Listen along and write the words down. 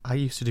I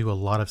used to do a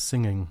lot of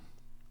singing.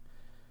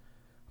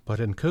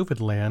 But in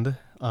COVID land,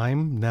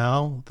 I'm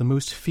now the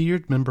most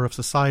feared member of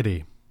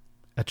society,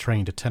 a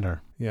trained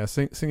tenor. Yeah,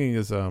 singing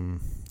is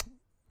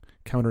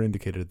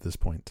counterindicated at this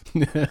point.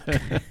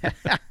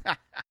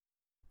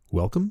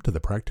 Welcome to the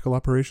Practical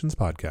Operations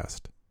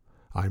Podcast.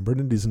 I'm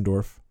Brendan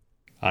Diesendorf.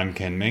 I'm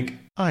Ken Mink.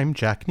 I'm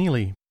Jack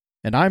Neely.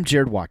 And I'm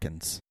Jared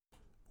Watkins.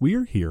 We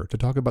are here to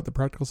talk about the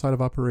practical side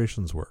of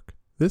operations work.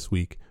 This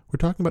week, we're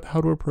talking about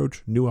how to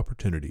approach new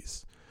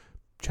opportunities,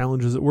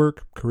 challenges at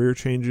work, career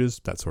changes,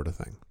 that sort of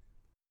thing.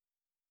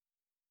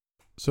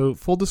 So,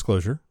 full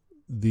disclosure,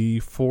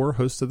 the 4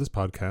 hosts of this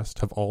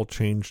podcast have all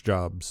changed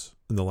jobs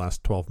in the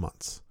last 12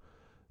 months.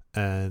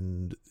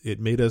 And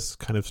it made us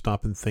kind of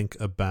stop and think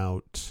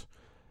about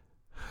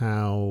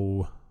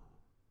how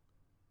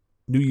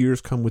new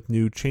years come with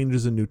new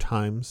changes and new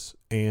times,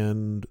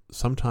 and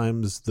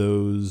sometimes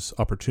those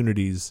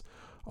opportunities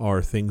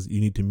are things that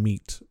you need to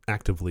meet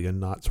actively and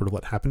not sort of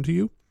let happen to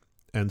you.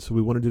 And so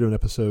we wanted to do an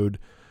episode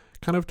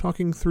kind of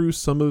talking through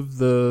some of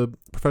the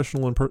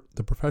professional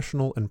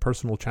and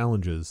personal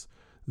challenges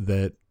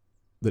that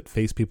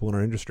face people in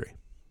our industry.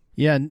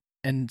 Yeah,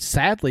 and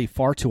sadly,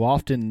 far too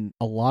often,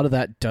 a lot of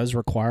that does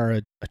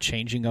require a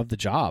changing of the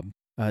job.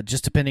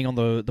 Just depending on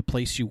the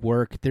place you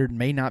work, there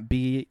may not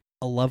be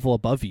a level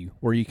above you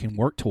where you can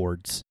work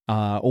towards.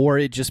 Or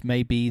it just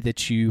may be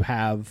that you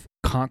have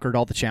conquered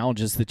all the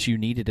challenges that you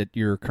needed at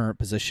your current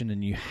position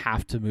and you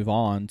have to move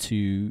on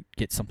to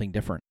get something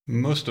different.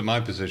 Most of my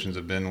positions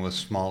have been with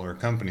smaller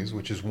companies,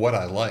 which is what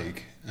I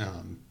like,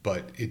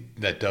 but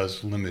that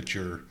does limit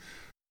your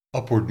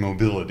upward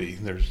mobility.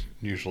 There's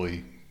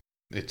usually,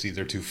 it's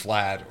either too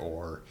flat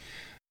or,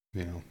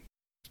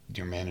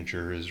 your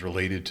manager is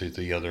related to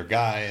the other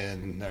guy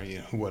and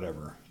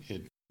whatever.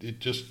 It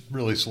just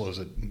really slows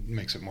it,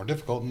 makes it more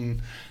difficult,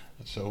 and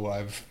so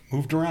I've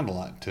moved around a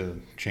lot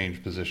to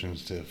change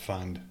positions to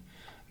find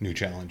new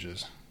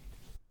challenges.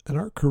 And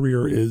our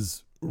career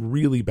is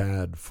really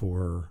bad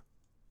for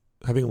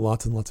having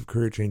lots and lots of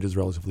career changes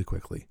relatively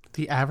quickly.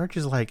 The average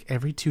is like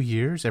every 2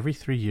 years, every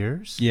 3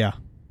 years? Yeah.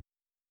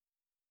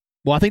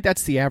 Well, I think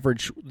that's the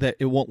average, that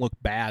it won't look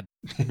bad.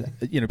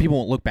 People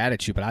won't look bad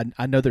at you, but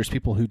I know there's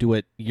people who do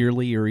it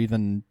yearly or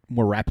even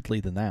more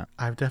rapidly than that.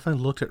 I've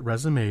definitely looked at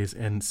resumes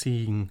and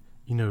seeing,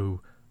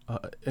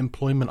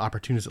 employment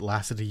opportunities that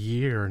lasted a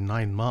year,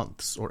 9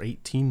 months, or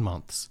 18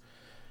 months.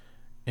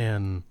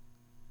 And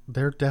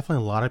there are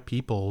definitely a lot of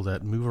people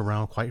that move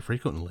around quite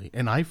frequently.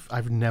 And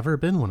I've never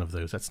been one of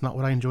those. That's not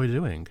what I enjoy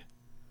doing.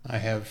 I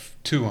have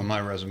 2 on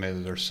my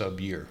resume that are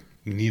sub-year.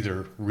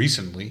 Neither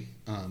recently,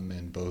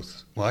 and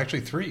both, well,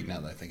 actually 3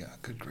 now that I think,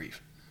 good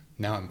grief.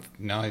 Now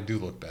I do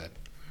look bad.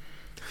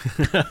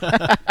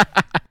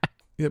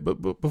 Yeah,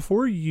 but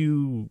before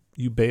you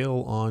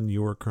bail on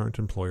your current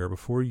employer,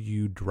 before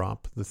you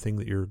drop the thing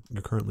that you're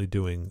currently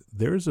doing,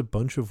 there's a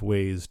bunch of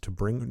ways to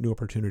bring new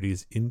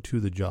opportunities into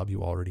the job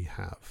you already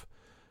have.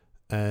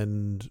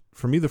 And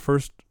for me, the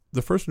first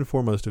and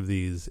foremost of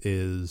these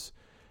is,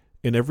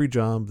 in every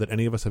job that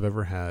any of us have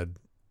ever had,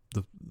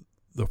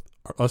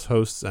 us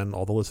hosts and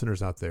all the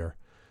listeners out there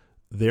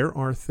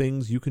are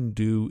things you can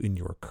do in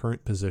your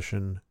current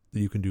position that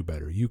you can do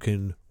better. You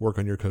can work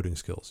on your coding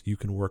skills. You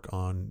can work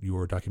on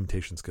your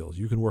documentation skills.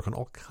 You can work on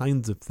all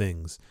kinds of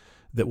things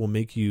that will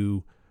make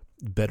you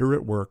better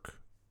at work,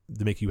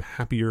 to make you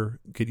happier,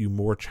 get you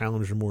more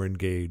challenged and more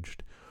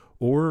engaged.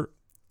 Or,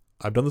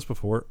 I've done this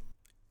before,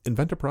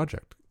 invent a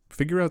project.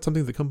 Figure out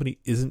something the company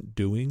isn't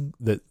doing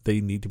that they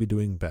need to be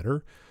doing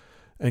better,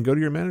 and go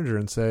to your manager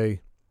and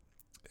say,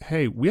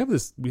 hey, we have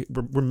this,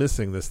 we're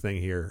missing this thing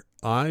here.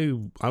 I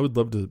would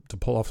love to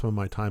pull off some of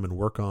my time and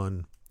work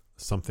on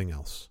something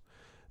else.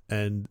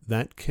 And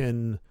that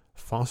can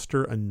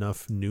foster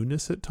enough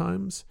newness at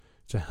times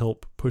to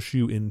help push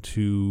you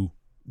into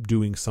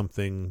doing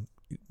something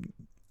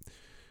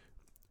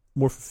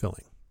more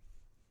fulfilling.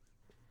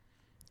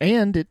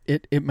 And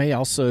it may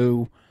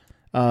also,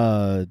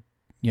 one,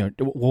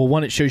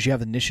 it shows you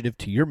have initiative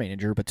to your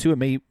manager, but 2, it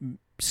may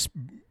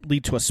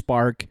lead to a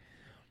spark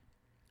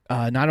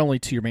not only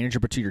to your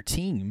manager, but to your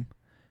team,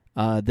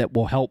 that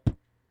will help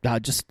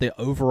just the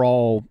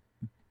overall,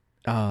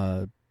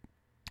 the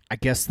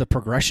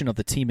progression of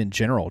the team in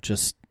general.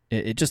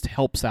 It just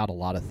helps out a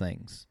lot of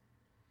things.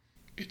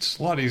 It's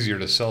a lot easier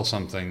to sell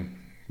something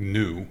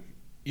new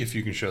if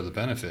you can show the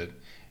benefit,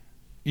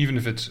 even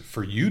if it's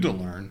for you to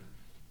learn,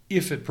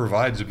 if it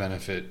provides a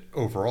benefit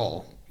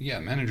overall. Yeah,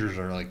 managers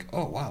are like,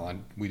 oh, wow,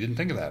 we didn't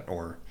think of that,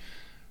 or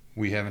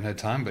we haven't had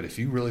time, but if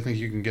you really think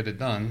you can get it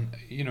done,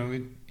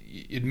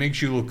 it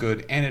makes you look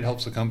good, and it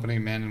helps the company,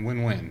 man,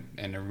 win-win.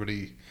 And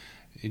everybody,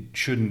 it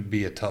shouldn't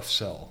be a tough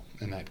sell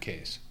in that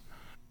case.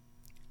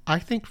 I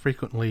think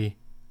frequently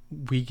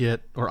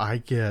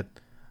I get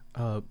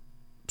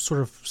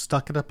sort of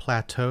stuck at a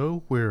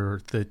plateau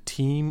where the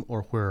team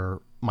or where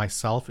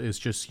myself is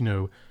just,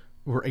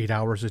 we're 8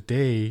 hours a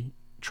day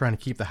trying to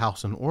keep the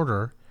house in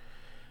order.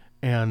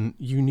 And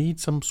you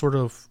need some sort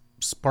of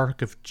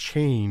spark of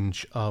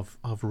change, of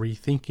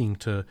rethinking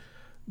to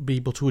be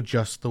able to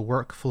adjust the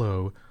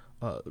workflow,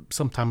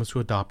 sometimes to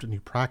adopt a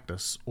new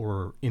practice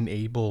or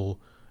enable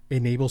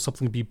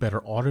something to be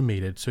better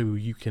automated, so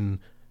you can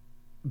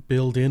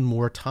build in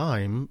more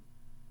time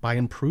by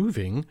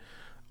improving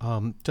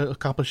to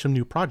accomplish some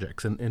new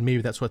projects, and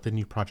maybe that's what the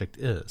new project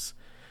is.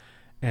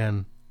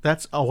 And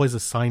that's always a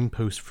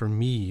signpost for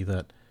me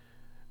that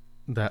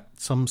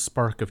some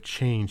spark of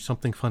change,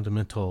 something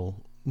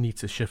fundamental,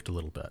 needs to shift a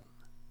little bit.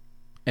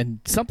 And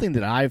something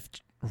that I've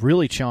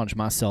really challenged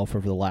myself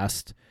over the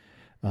last,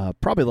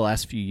 probably the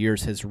last few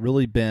years, has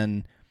really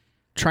been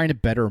trying to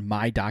better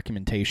my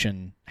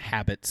documentation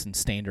habits and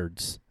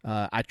standards.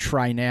 I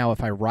try now,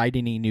 if I write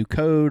any new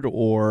code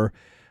or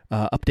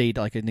update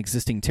like an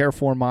existing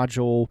Terraform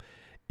module,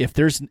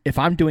 if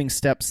I'm doing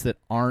steps that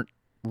aren't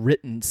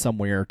written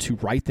somewhere, to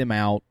write them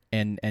out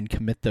and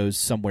commit those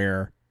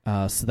somewhere,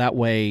 so that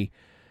way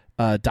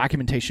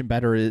documentation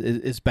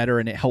is better,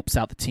 and it helps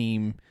out the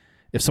team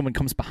if someone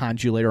comes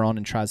behind you later on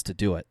and tries to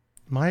do it.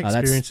 My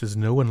experience is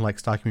no one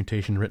likes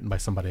documentation written by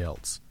somebody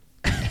else.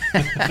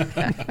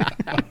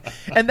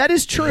 And that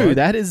is true. What?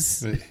 That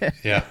is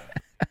Yeah.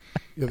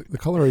 Yeah, the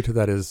corollary to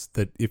that is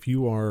that if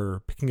you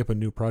are picking up a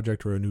new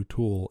project or a new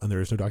tool and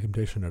there is no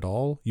documentation at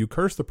all, you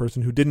curse the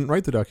person who didn't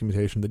write the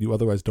documentation that you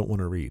otherwise don't want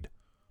to read.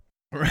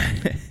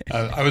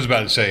 I was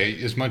about to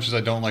say, as much as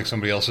I don't like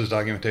somebody else's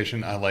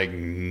documentation, I like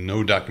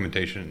no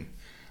documentation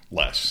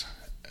less.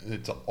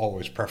 It's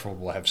always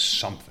preferable to have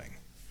something.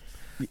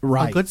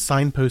 right. A good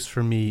signpost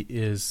for me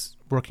is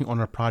working on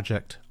a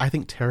project. I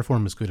think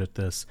Terraform is good at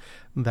this,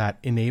 that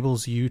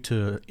enables you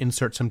to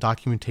insert some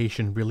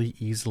documentation really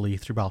easily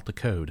throughout the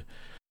code.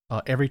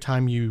 Every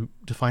time you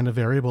define a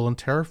variable in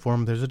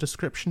Terraform, there's a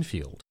description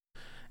field.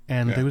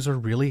 And those are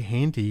really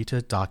handy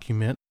to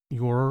document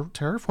your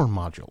Terraform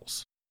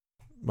modules.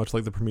 Much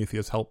like the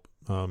Prometheus help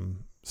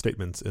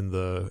statements in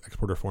the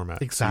exporter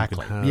format. Exactly.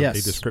 So you can have Yes.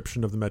 a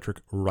description of the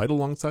metric right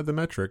alongside the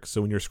metric,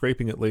 so when you're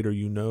scraping it later,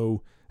 you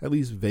know at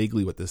least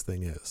vaguely what this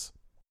thing is.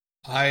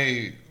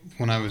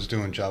 When I was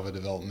doing Java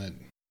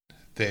development,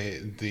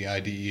 the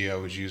IDE I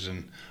was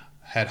using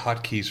had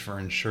hotkeys for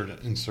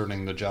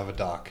inserting the Java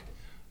doc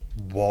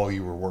while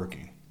you were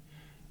working.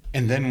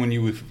 And then when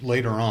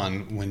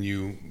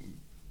you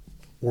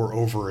were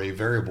over a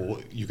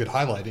variable, you could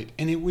highlight it,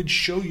 and it would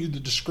show you the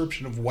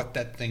description of what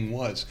that thing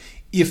was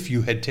if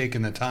you had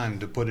taken the time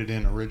to put it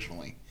in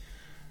originally.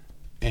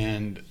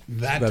 And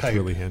that's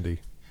really handy.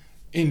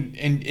 And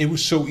it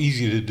was so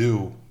easy to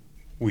do.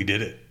 We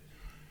did it.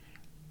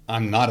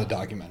 I'm not a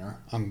documenter.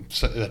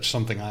 That's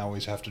something I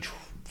always have to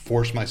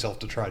force myself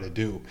to try to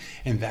do,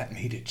 and that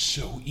made it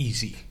so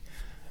easy.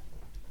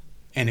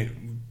 And it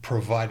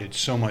provided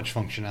so much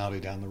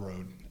functionality down the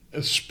road,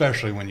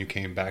 especially when you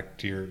came back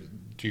to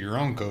your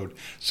own code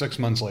 6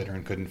 months later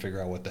and couldn't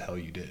figure out what the hell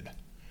you did.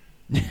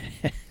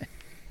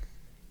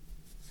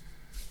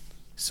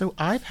 So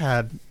I've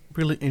had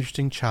really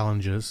interesting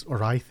challenges,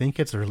 or I think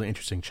it's a really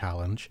interesting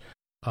challenge,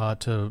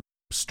 to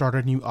start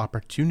a new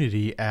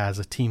opportunity as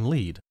a team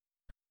lead.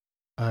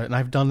 And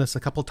I've done this a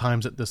couple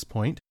times at this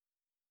point,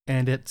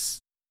 and it's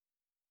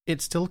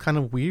still kind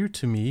of weird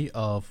to me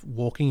of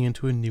walking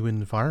into a new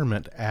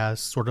environment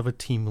as sort of a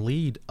team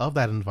lead of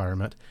that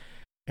environment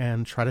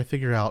and try to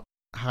figure out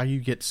how you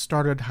get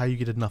started, how you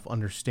get enough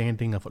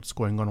understanding of what's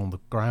going on the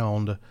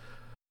ground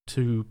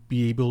to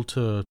be able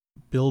to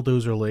build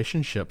those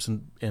relationships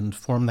and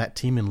form that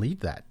team and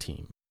lead that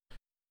team.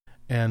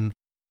 And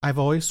I've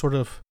always sort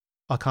of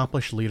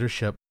accomplished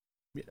leadership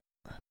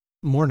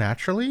more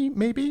naturally,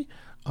 maybe,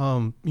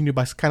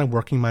 by kind of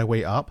working my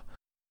way up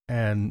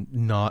and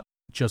not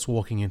just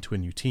walking into a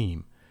new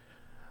team.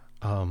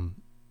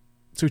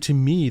 So to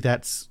me,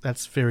 that's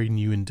very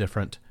new and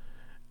different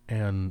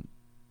and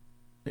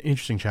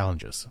interesting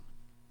challenges.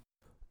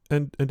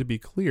 And to be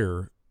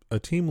clear, a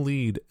team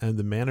lead and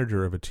the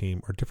manager of a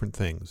team are different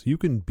things. You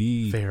can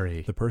be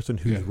the person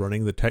who's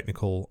running the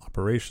technical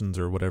operations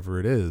or whatever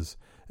it is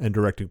and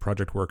directing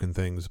project work and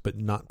things, but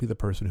not be the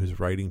person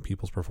who's writing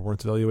people's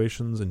performance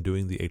evaluations and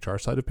doing the HR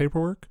side of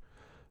paperwork.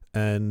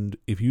 And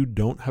if you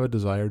don't have a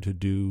desire to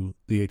do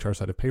the HR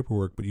side of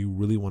paperwork, but you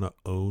really want to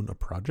own a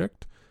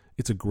project,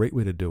 it's a great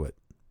way to do it.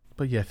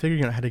 But yeah,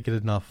 figuring out how to get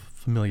enough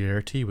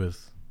familiarity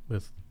with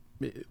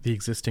the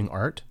existing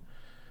art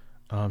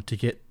to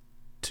get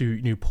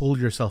to pull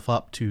yourself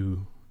up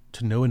to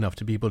know enough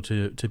to be able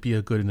to be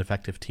a good and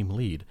effective team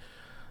lead,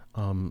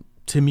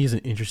 to me is an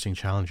interesting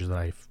challenge that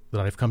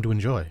I've come to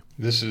enjoy.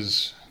 This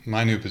is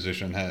my new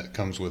position.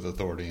 Comes with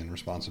authority and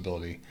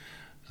responsibility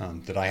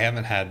that I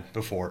haven't had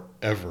before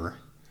ever,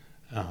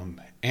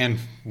 and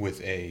with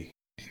a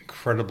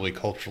incredibly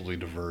culturally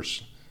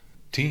diverse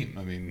team.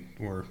 I mean,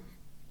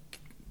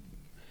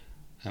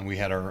 we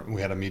had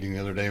a meeting the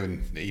other day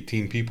with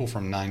 18 people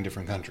from 9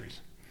 different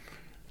countries.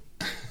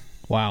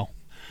 Wow.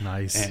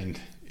 Nice.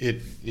 And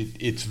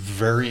it's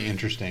very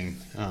interesting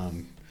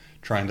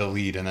trying to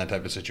lead in that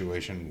type of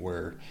situation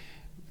where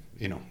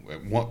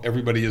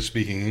everybody is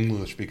speaking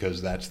English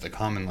because that's the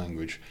common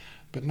language,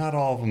 but not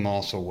all of them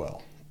also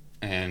well.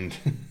 And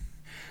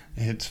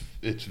it's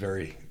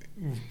very,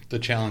 the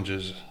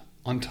challenges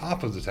on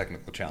top of the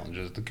technical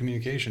challenges, the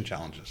communication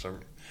challenges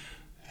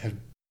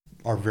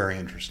are very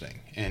interesting.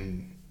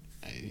 And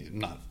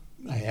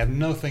I have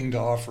nothing to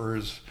offer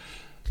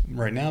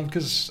right now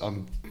because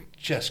I'm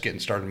just getting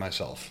started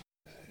myself.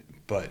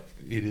 But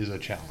it is a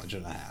challenge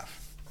and a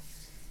half.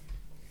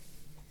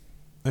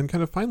 And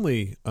kind of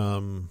finally,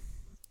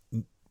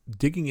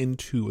 digging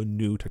into a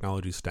new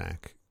technology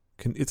stack,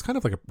 it's kind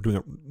of like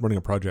running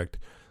a project.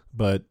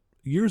 But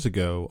years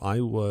ago,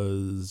 I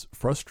was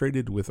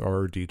frustrated with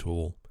RRD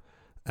tool,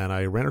 and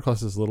I ran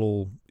across this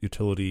little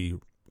utility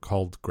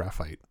called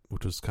Graphite,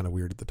 which was kind of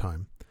weird at the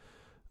time.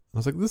 I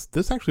was like,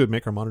 this actually would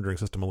make our monitoring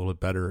system a little bit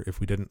better if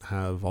we didn't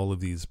have all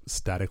of these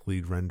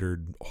statically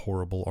rendered,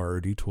 horrible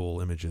RRD tool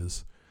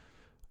images.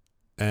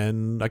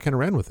 And I kind of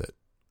ran with it.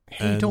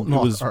 Hey, don't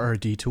knock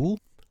RRD tool.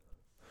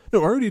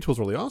 No, RRD tool is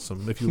really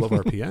awesome if you love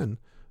RPN,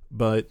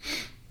 but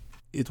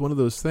it's one of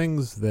those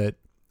things that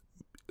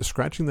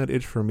scratching that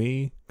itch for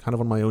me, kind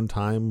of on my own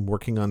time,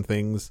 working on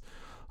things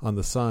on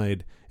the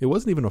side, it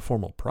wasn't even a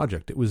formal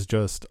project. It was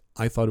just,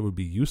 I thought it would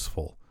be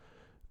useful.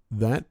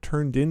 That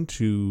turned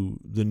into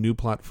the new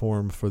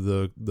platform for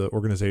the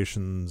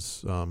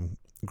organization's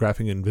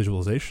graphing and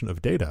visualization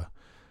of data.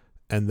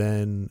 And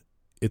then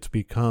it's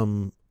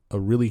become a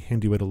really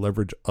handy way to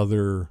leverage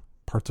other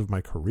parts of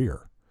my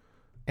career.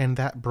 And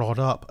that brought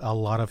up a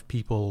lot of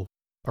people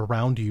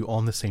around you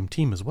on the same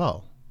team as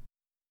well.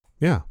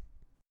 Yeah.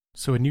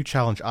 So a new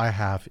challenge I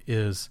have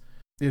is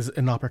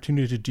an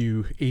opportunity to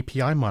do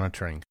API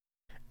monitoring.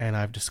 And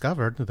I've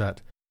discovered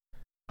that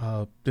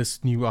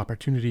this new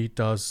opportunity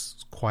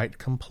does quite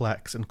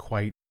complex and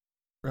quite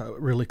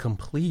really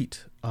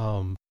complete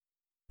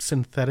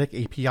synthetic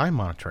API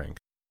monitoring,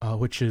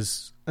 which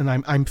is, and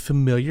I'm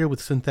familiar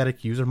with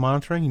synthetic user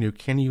monitoring. You know,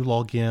 can you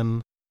log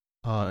in,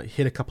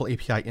 hit a couple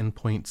API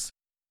endpoints,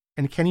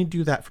 and can you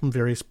do that from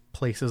various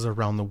places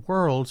around the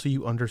world so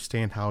you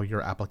understand how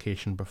your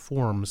application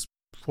performs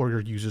for your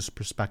user's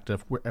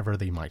perspective wherever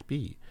they might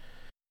be?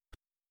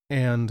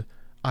 And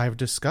I've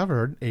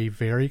discovered a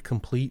very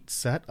complete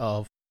set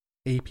of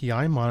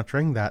API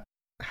monitoring that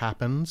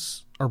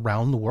happens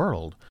around the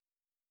world,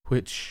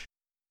 which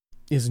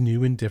is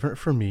new and different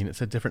for me. And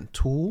it's a different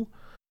tool.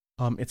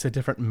 It's a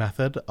different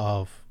method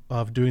of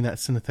doing that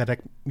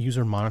synthetic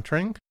user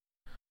monitoring.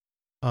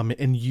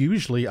 And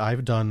usually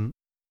I've done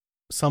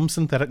some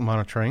synthetic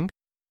monitoring,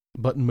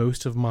 but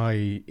most of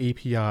my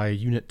API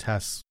unit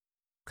tests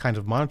kind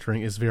of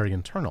monitoring is very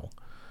internal.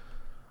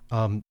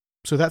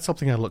 So that's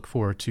something I look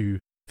forward to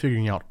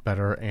figuring out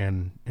better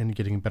and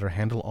getting a better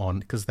handle on,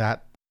 because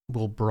that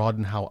will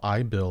broaden how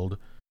I build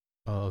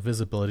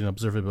visibility and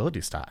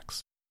observability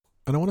stacks.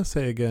 And I want to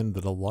say again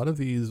that a lot of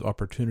these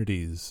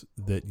opportunities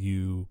that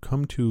you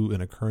come to in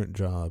a current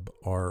job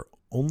are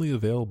only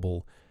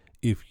available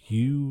if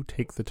you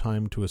take the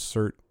time to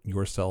assert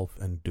yourself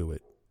and do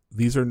it.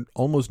 These are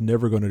almost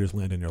never going to just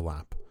land in your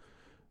lap.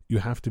 You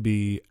have to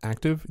be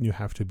active and you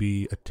have to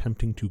be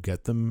attempting to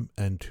get them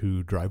and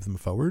to drive them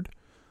forward.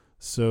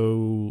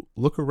 So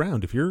look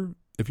around. If you're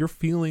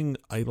feeling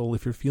idle,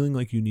 if you're feeling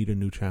like you need a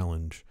new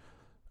challenge,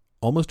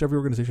 almost every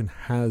organization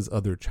has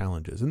other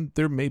challenges. And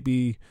there may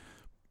be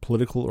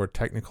political or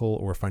technical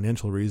or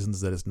financial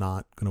reasons that it's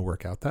not going to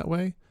work out that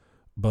way.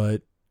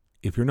 But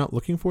if you're not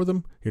looking for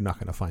them, you're not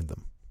going to find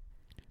them.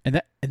 And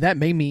that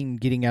may mean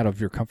getting out of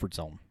your comfort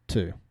zone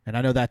too. And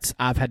I know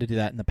I've had to do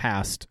that in the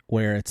past,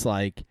 where it's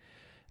like,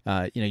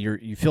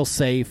 you feel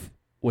safe,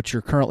 what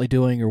you're currently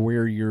doing or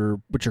where you're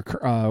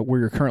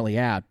currently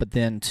at, but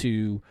then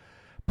to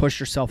push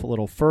yourself a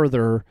little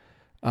further,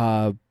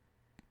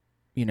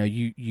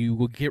 you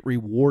will get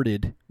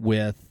rewarded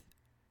with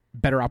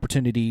better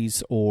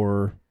opportunities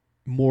or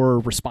more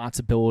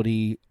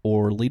responsibility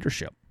or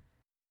leadership.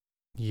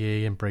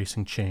 Yay,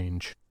 embracing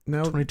change.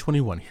 Now,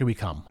 2021, here we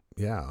come.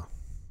 Yeah.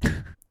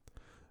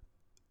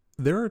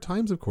 There are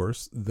times, of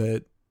course,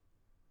 that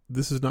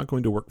this is not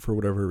going to work for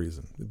whatever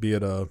reason, be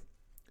it a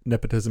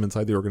nepotism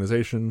inside the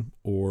organization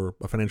or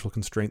a financial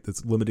constraint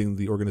that's limiting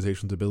the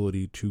organization's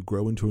ability to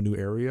grow into a new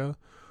area,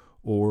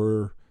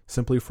 or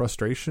simply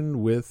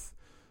frustration with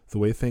the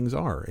way things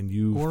are. And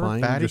you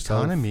find bad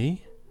yourself,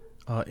 economy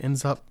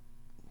ends up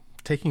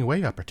taking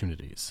away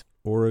opportunities.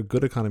 Or a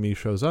good economy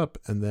shows up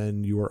and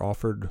then you are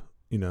offered,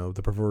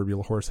 the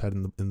proverbial horse head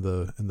in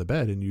the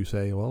bed, and you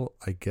say, well,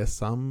 I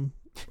guess I'm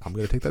going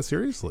to take that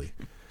seriously.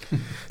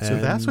 So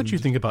that's what you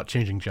think about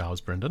changing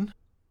jobs, Brendan.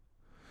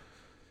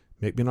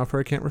 Make me an offer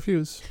I can't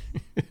refuse.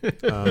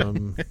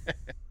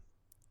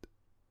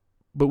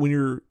 But when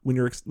you're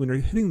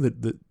hitting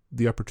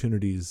the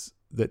opportunities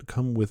that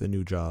come with a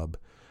new job,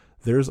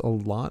 there's a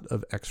lot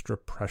of extra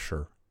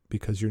pressure,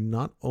 because you're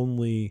not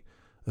only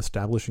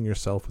establishing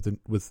yourself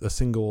with a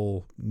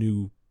single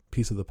new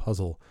piece of the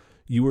puzzle,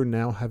 you are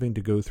now having to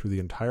go through the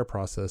entire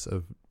process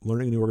of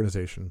learning a new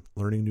organization,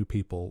 learning new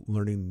people,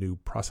 learning new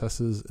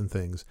processes and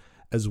things,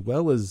 as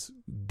well as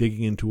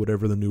digging into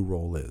whatever the new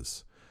role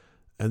is.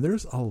 And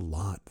there's a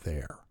lot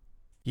there.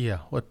 Yeah,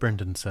 what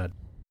Brendan said.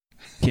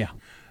 Yeah.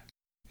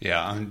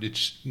 Yeah, I'm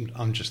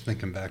just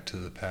thinking back to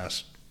the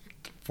past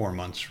 4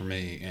 months for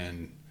me,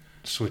 and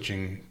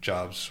switching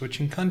jobs,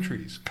 switching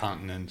countries,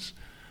 continents,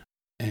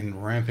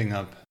 and ramping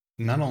up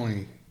not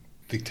only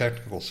the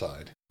technical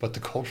side, but the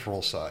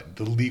cultural side,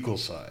 the legal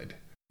side,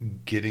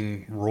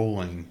 getting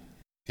rolling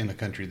in a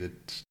country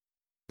that's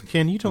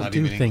Ken, you don't not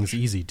do even things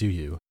English. easy, do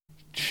you?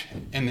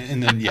 And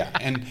then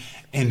and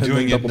And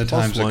doing then it in the double plus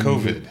times of one,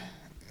 COVID,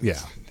 Yeah.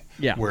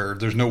 Yeah. where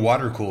there's no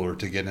water cooler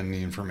to get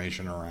any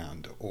information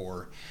around,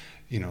 or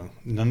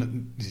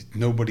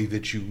nobody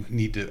that you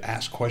need to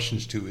ask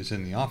questions to is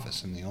in the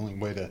office, and the only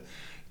way to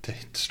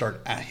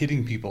start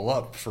hitting people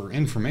up for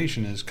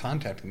information is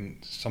contacting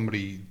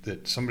somebody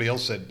that somebody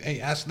else said, hey,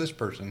 ask this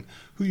person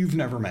who you've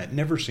never met,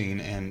 never seen,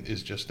 and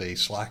is just a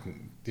Slack,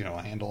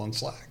 a handle on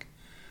Slack.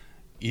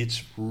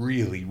 It's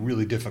really,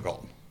 really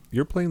difficult.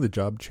 You're playing the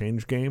job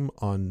change game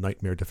on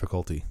nightmare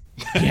difficulty.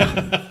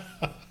 Yeah.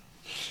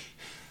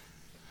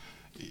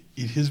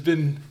 It has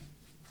been,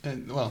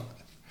 well,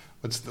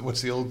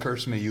 what's the old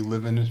curse? May you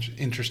live in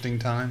interesting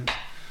times.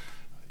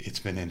 It's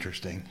been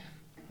interesting.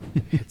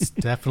 It's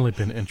definitely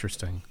been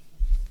interesting.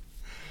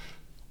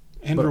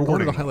 And But rewarding. I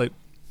wanted to highlight.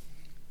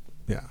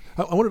 Yeah,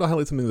 I wanted to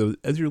highlight something though.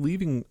 As you're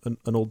leaving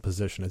an old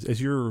position,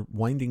 as you're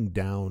winding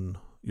down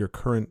your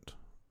current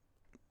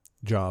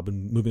job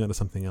and moving on to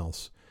something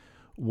else,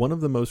 one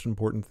of the most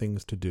important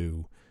things to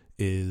do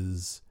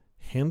is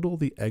handle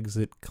the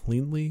exit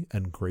cleanly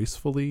and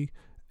gracefully,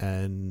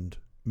 and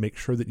make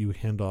sure that you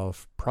hand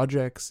off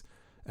projects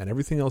and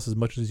everything else as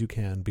much as you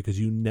can, because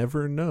you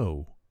never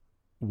know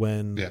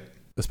when. Yeah.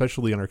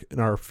 Especially in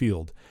our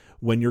field,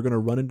 when you're going to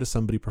run into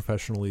somebody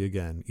professionally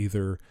again,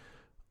 either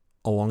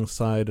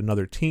alongside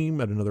another team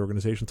at another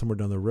organization somewhere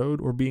down the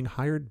road, or being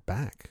hired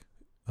back.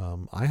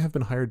 I have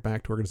been hired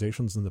back to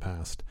organizations in the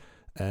past,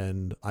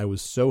 and I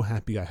was so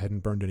happy I hadn't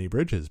burned any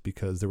bridges,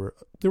 because there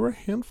were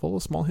a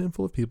small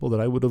handful of people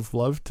that I would have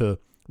loved to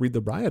read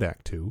the riot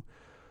act to.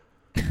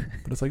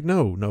 But it's like,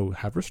 no,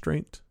 have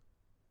restraint,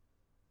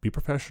 be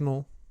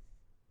professional,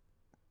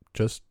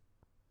 just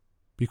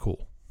be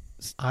cool.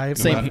 I've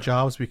Same left here.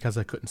 jobs because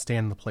I couldn't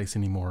stand the place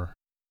anymore.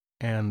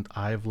 And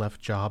I've left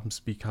jobs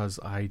because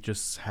I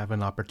just have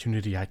an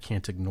opportunity I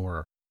can't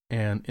ignore.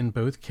 And in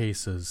both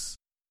cases,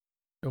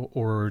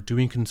 or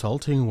doing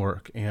consulting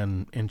work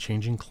and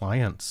changing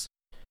clients,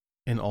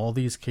 in all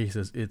these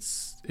cases,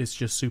 it's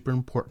just super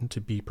important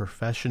to be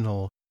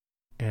professional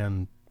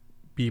and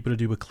be able to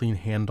do a clean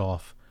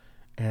handoff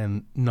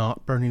and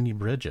not burn any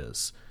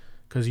bridges.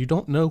 Because you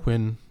don't know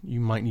when you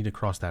might need to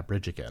cross that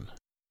bridge again.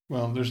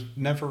 Well, there's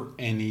never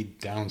any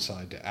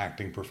downside to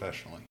acting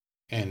professionally.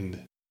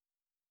 And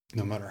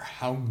no matter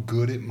how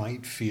good it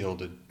might feel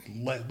to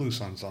let loose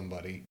on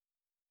somebody,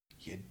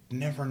 you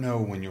never know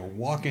when you'll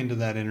walk into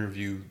that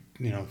interview,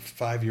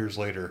 5 years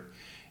later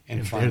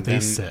and find there they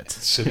them sit.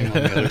 sitting on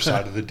the other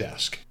side of the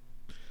desk.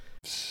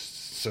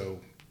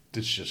 So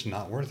it's just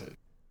not worth it.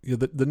 Yeah,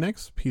 the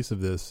next piece of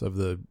this, of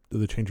the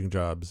changing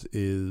jobs,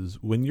 is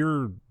when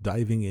you're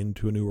diving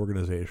into a new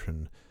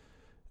organization,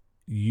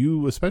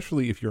 you,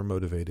 especially if you're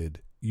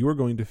motivated, you are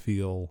going to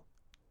feel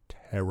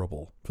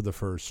terrible for the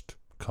first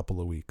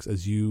couple of weeks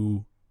as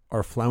you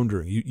are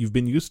floundering. You've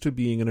been used to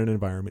being in an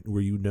environment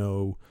where you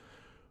know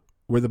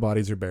where the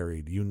bodies are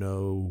buried, you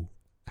know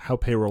how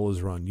payroll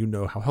is run, you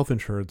know how health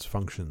insurance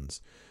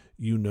functions,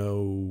 you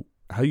know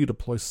how you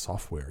deploy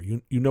software,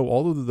 you know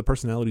all of the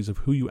personalities of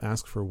who you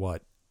ask for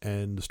what.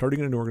 And starting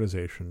in an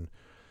organization,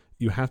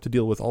 you have to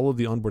deal with all of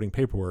the onboarding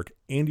paperwork,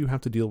 and you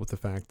have to deal with the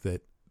fact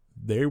that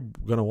they're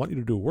going to want you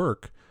to do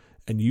work,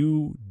 and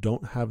you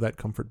don't have that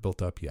comfort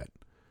built up yet.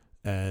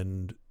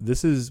 And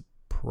this is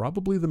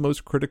probably the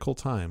most critical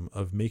time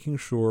of making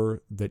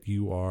sure that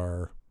you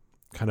are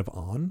kind of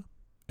on,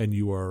 and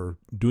you are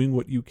doing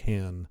what you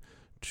can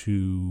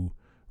to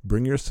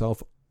bring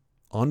yourself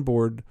on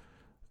board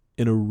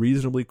in a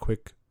reasonably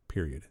quick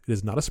period. It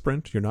is not a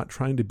sprint. You're not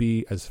trying to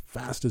be as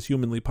fast as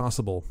humanly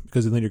possible,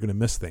 because then you're going to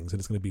miss things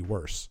and it's going to be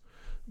worse.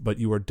 But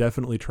you are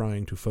definitely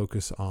trying to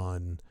focus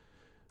on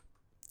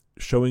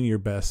showing your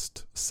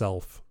best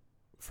self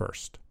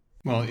first.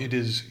 Well, it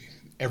is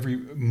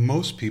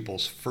most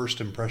people's first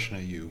impression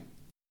of you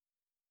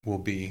will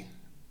be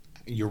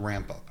your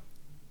ramp up.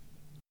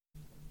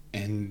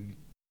 And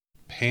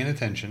paying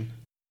attention,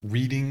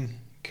 reading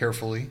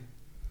carefully,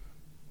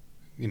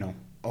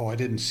 oh, I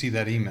didn't see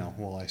that email.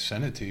 Well, I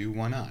sent it to you.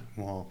 Why not?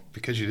 Well,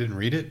 because you didn't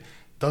read it,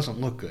 doesn't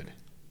look good.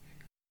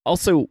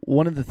 Also,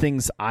 one of the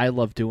things I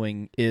love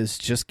doing is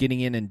just getting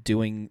in and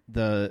doing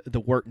the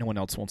work no one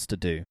else wants to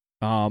do.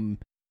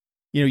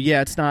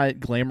 It's not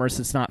glamorous,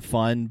 it's not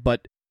fun,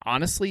 but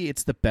honestly,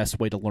 it's the best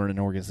way to learn an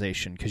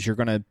organization, because you're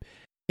going to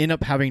end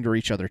up having to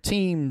reach other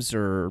teams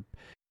or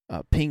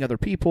ping other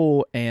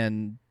people,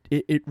 and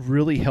it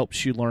really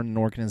helps you learn an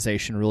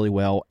organization really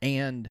well,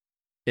 and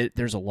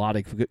there's a lot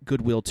of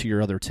goodwill to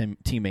your other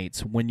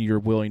teammates when you're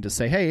willing to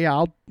say, hey,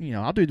 I'll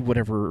do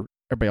whatever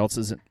everybody else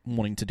isn't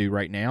wanting to do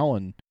right now,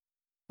 and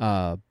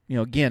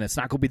again, it's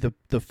not going to be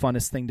the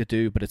funnest thing to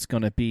do, but it's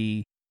going to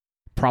be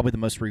probably the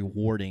most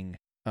rewarding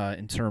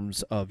in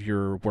terms of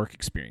your work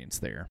experience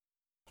there.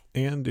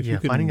 And if you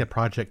can, finding a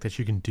project that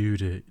you can do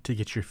to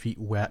get your feet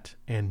wet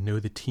and know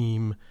the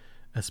team,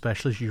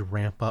 especially as you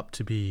ramp up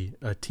to be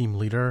a team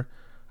leader,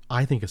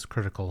 I think is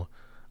critical.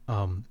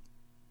 One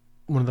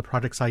of the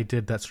projects I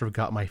did that sort of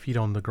got my feet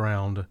on the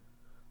ground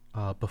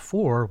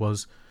before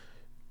was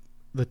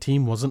the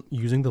team wasn't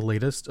using the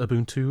latest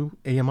Ubuntu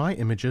AMI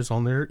images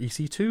on their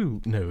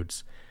EC2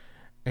 nodes.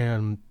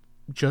 And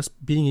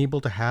just being able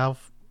to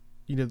have,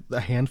 a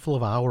handful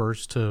of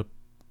hours to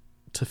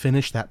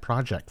finish that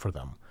project for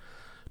them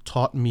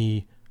taught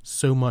me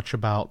so much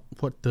about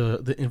what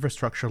the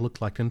infrastructure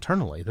looked like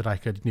internally that I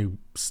could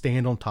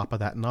stand on top of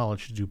that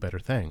knowledge to do better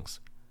things.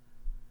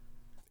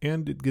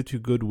 And it gets you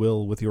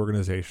goodwill with the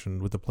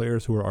organization, with the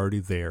players who are already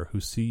there, who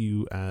see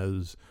you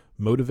as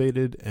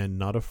motivated and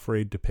not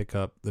afraid to pick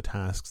up the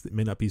tasks that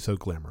may not be so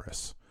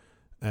glamorous.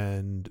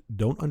 And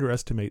don't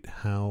underestimate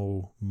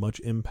how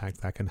much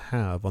impact that can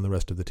have on the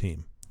rest of the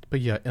team.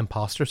 But yeah,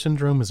 imposter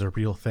syndrome is a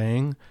real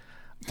thing.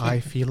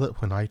 I feel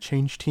it when I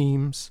change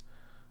teams.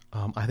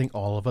 I think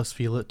all of us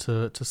feel it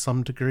to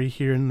some degree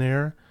here and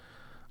there.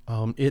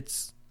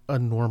 It's a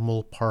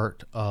normal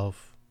part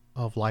of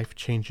life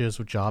changes,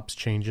 of jobs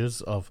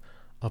changes, of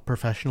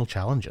professional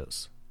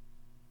challenges.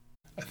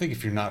 I think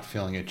if you're not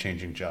feeling it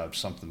changing jobs,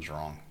 something's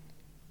wrong.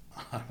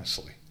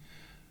 Honestly,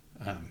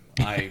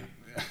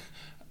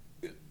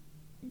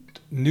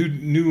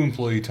 new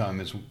employee time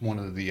is one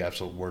of the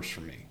absolute worst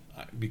for me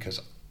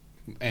because,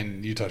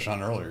 and you touched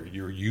on earlier,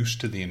 you're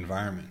used to the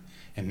environment,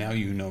 and now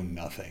you know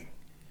nothing.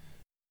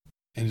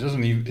 And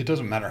it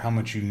doesn't matter how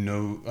much you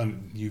know.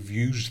 You've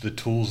used the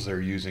tools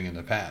they're using in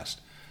the past.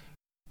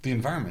 The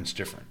environment's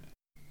different.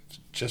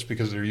 Just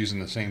because they're using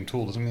the same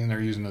tool doesn't mean they're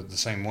using it the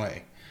same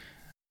way.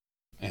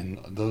 And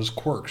those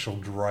quirks will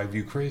drive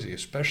you crazy,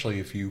 especially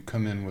if you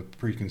come in with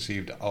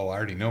preconceived, I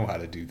already know how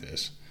to do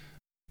this.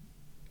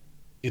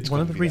 It's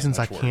one of the reasons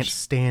I can't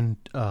stand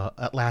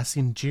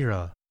Atlassian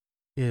Jira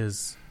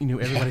is,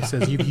 everybody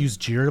says you've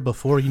used Jira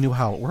before, you know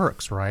how it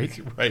works, right?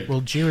 Right.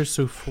 Well, Jira is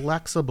so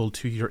flexible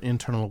to your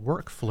internal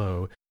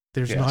workflow.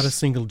 There's not a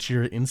single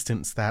Jira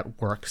instance that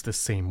works the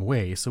same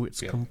way, so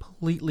it's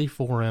completely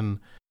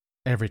foreign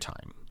every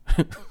time.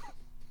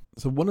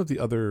 So one of the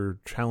other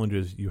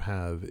challenges you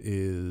have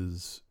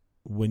is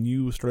when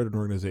you start an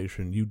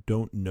organization, you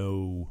don't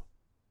know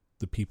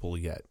the people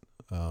yet.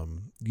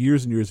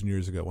 Years and years and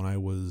years ago, when I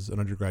was an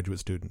undergraduate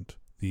student,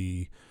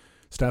 the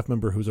staff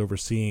member who was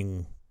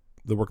overseeing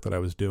the work that I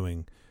was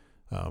doing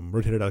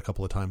rotated out a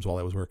couple of times while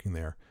I was working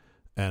there.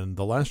 And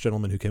the last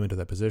gentleman who came into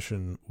that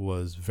position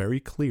was very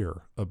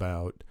clear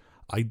about,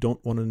 I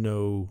don't want to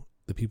know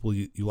the people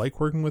you like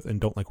working with and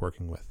don't like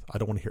working with. I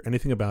don't want to hear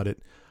anything about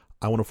it.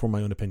 I want to form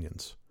my own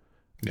opinions.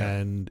 Yeah.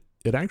 And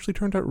it actually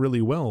turned out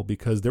really well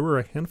because there were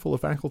a handful of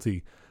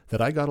faculty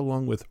that I got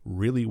along with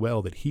really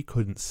well that he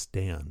couldn't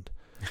stand,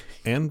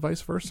 and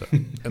vice versa.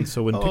 And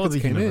so when tickets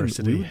came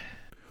in,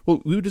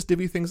 we would just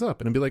divvy things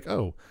up and be like,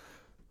 oh,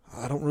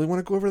 I don't really want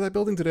to go over that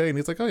building today. And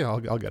he's like, oh yeah,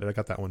 I'll get it. I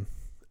got that one.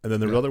 And then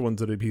there were other ones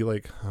that would be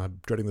like, I'm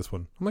dreading this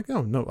one. I'm like,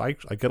 oh no, I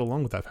get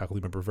along with that faculty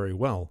member very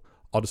well.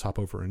 I'll just hop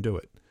over and do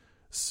it.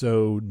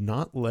 So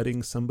not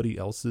letting somebody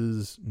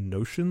else's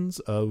notions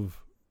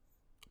of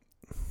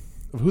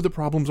who the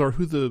problems are,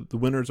 who the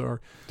winners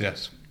are.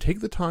 Yes. Take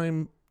the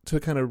time to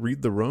kind of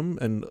read the room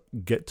and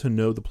get to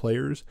know the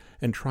players,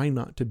 and try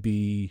not to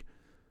be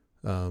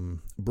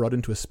brought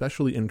into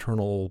especially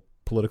internal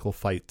political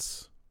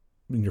fights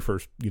in your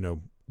first,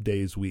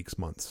 days, weeks,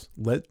 months.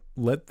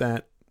 Let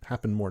that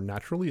happen more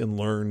naturally and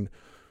learn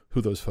who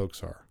those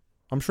folks are.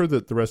 I'm sure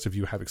that the rest of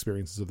you have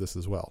experiences of this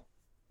as well.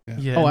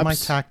 Yeah. My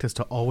tact is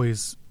to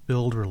always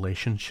build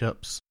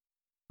relationships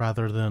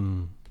rather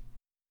than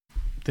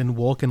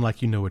walk in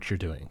like you know what you're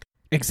doing.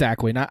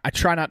 Exactly. And I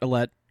try not to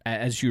let,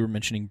 as you were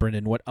mentioning,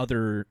 Brendan, how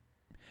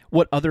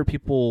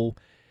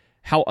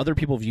other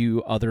people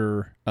view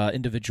other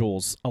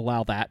individuals,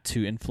 allow that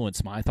to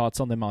influence my thoughts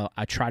on them.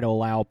 I try to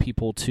allow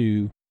people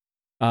to,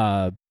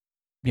 I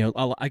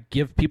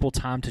give people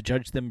time to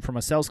judge them for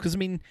myself. Because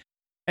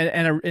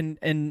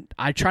and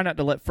I try not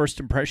to let first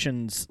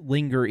impressions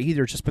linger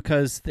either, just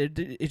because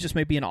it just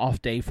may be an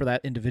off day for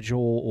that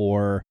individual,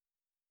 or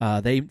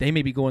they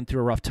may be going through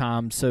a rough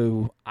time.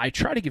 So I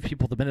try to give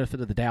people the benefit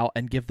of the doubt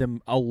and give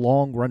them a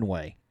long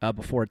runway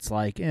before it's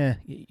like,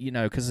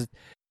 because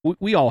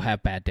we all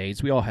have bad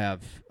days. We all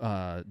have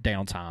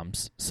down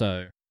times.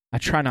 So I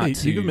try not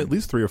to. You give them at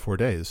least 3 or 4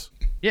 days.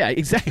 Yeah,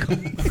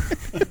 exactly.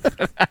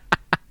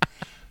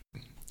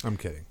 I'm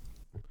kidding.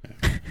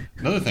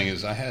 Another thing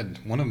is, I had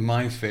one of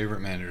my favorite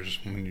managers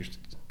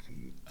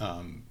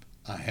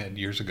I had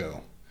years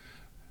ago.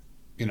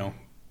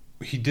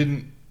 He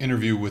didn't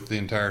interview with the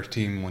entire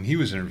team when he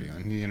was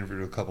interviewing. He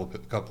interviewed a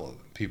couple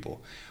of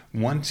people.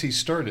 Once he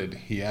started,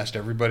 he asked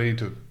everybody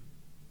to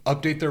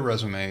update their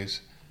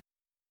resumes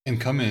and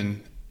come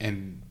in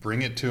and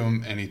bring it to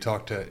him, and he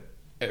talked to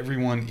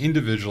everyone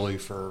individually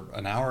for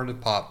an hour at a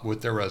pop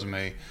with their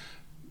resume,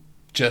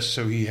 just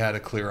so he had a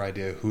clear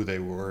idea who they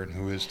were and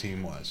who his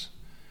team was.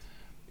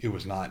 It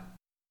was not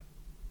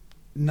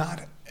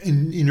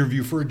an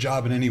interview for a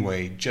job in any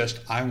way,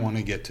 just I want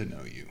to get to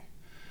know you.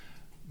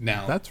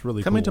 Now, that's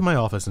really come cool. into my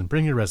office and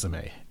bring your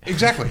resume.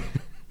 Exactly.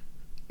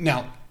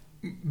 Now,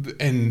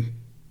 and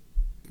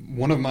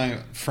one of my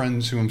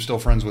friends who I'm still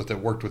friends with that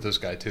worked with this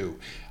guy too,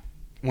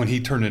 when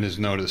he turned in his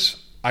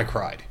notice, I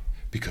cried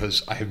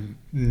because I have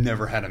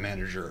never had a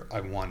manager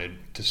I wanted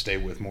to stay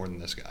with more than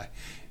this guy.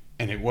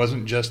 And it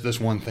wasn't just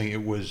this one thing.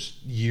 It was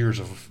years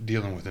of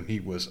dealing with him. He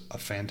was a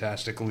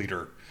fantastic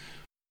leader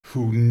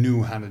who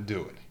knew how to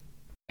do it.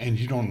 And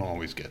you don't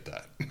always get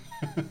that,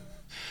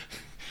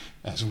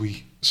 as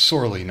we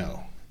sorely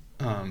know.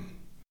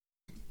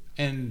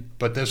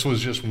 But this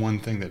was just one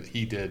thing that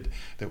he did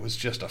that was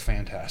just a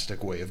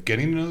fantastic way of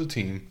getting to know the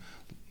team.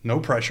 No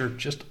pressure,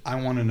 just I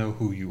want to know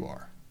who you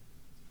are.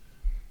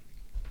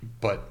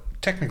 But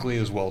technically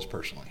as well as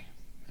personally.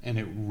 And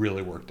it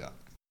really worked out.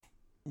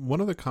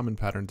 One of the common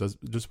patterns,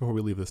 just before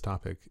we leave this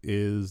topic,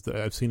 is that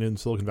I've seen in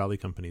Silicon Valley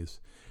companies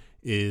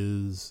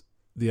is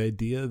the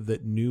idea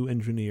that new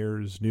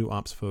engineers, new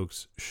ops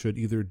folks should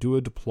either do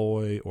a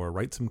deploy or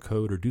write some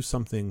code or do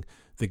something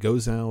that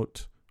goes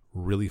out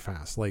really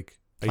fast. Like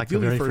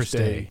ideally the very first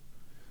day,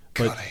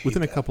 but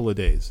within a couple of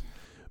days.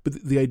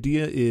 But the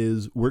idea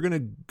is we're going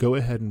to go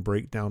ahead and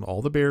break down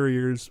all the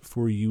barriers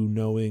for you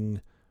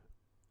knowing,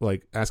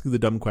 like asking the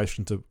dumb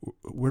questions of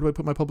where do I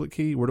put my public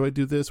key? Where do I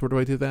do this? Where do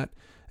I do that?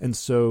 And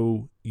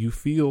so you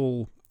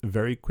feel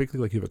very quickly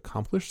like you've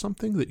accomplished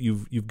something, that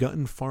you've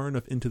gotten far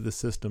enough into the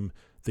system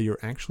that you're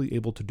actually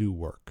able to do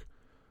work.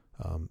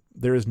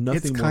 There is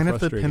nothing more frustrating. It's kind of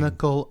the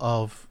pinnacle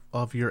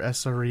of your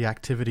SRE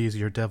activities,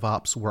 your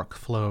DevOps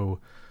workflow,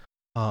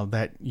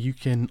 that you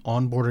can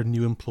onboard a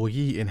new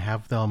employee and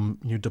have them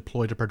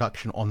deploy to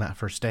production on that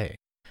first day.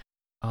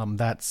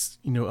 That's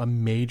a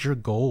major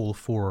goal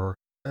for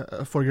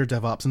your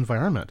DevOps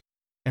environment.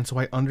 And so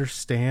I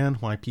understand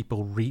why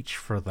people reach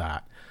for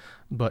that.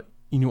 But,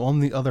 on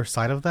the other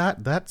side of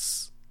that,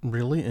 that's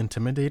really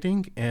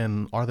intimidating.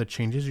 And are the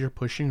changes you're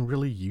pushing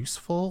really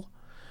useful?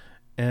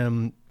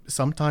 And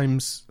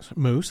sometimes,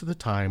 most of the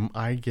time,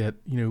 I get,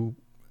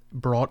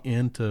 brought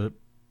in to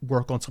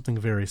work on something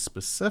very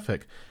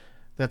specific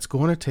that's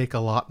going to take a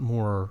lot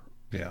more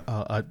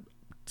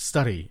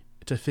study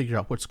to figure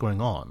out what's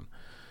going on.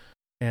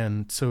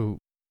 And so,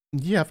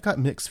 yeah, I've got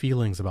mixed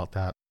feelings about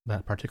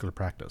that particular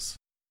practice.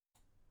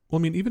 Well,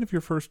 I mean, even if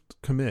your first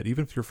commit,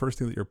 even if your first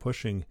thing that you're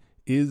pushing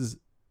is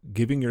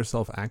giving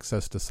yourself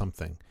access to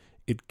something,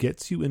 it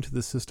gets you into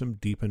the system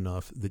deep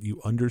enough that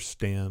you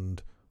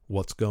understand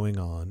what's going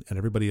on and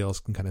everybody else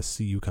can kind of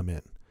see you come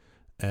in.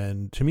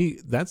 And to me,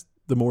 that's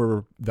the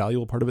more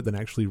valuable part of it than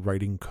actually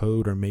writing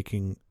code or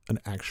making an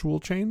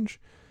actual change.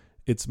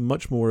 It's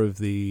much more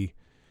of you're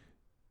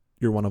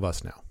one of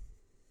us now.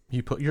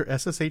 You put your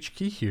SSH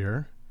key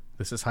here.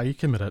 This is how you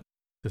commit it.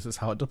 This is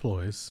how it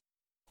deploys.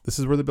 This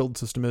is where the build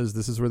system is.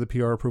 This is where the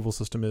PR approval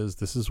system is.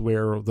 This is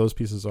where those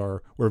pieces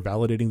are. We're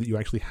validating that you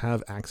actually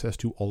have access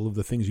to all of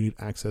the things you need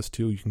access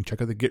to. You can check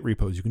out the Git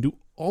repos. You can do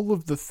all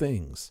of the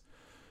things.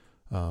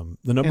 The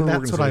number and of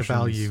that's what I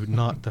value,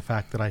 not the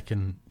fact that I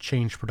can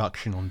change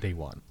production on day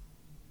one.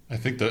 I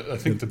think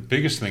the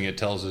biggest thing it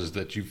tells is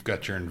that you've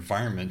got your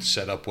environment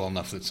set up well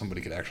enough that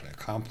somebody could actually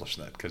accomplish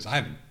that. Because I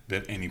haven't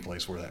been any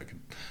place where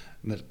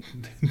that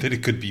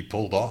it could be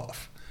pulled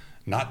off.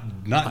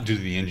 Not due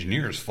to the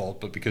engineer's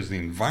fault, but because the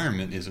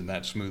environment isn't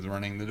that smooth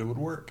running that it would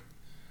work.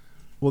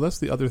 Well, that's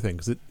the other thing,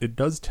 because it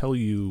does tell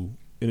you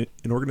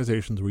in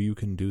organizations where you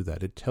can do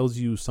that, it tells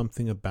you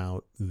something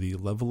about the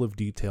level of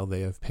detail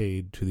they have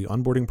paid to the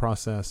onboarding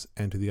process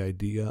and to the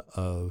idea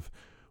of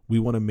we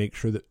want to make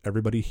sure that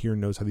everybody here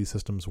knows how these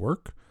systems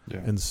work. Yeah.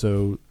 And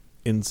so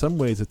in some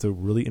ways, it's a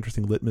really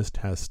interesting litmus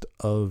test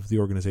of the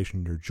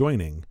organization you're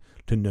joining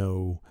to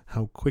know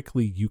how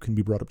quickly you can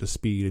be brought up to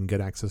speed and get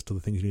access to the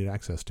things you need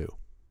access to.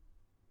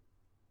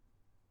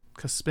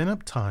 Because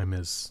spin-up time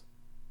is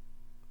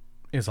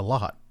a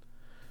lot.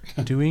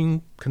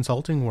 Doing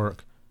consulting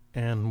work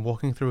and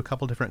walking through a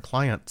couple different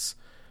clients.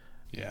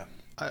 Yeah.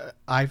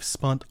 I've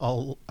spent,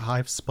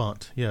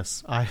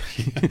 yes. I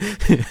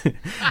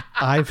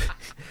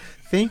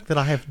think that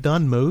I have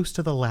done most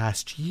of the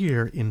last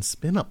year in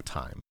spin-up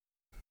time.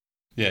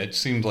 Yeah, it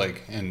seemed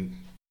like, and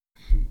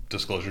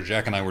disclosure,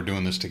 Jack and I were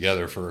doing this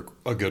together for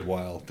a good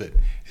while, that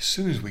as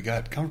soon as we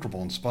got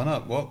comfortable and spun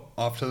up, well,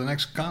 off to the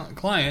next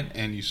client,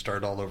 and you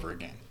start all over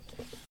again.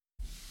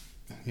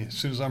 Yeah, as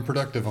soon as I'm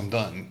productive, I'm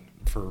done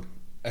for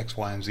X,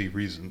 Y, and Z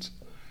reasons.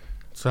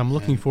 So I'm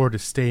looking forward to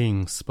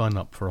staying spun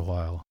up for a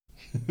while.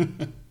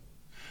 And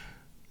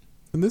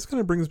this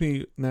kind of brings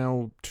me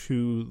now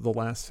to the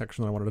last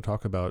section I wanted to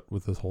talk about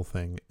with this whole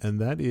thing, and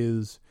that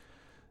is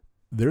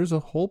there's a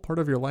whole part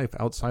of your life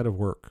outside of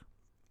work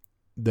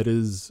that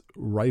is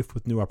rife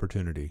with new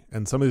opportunity.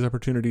 And some of these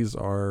opportunities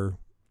are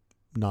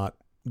not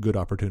good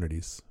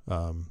opportunities.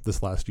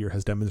 This last year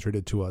has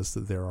demonstrated to us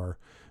that there are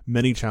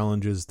many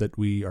challenges that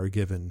we are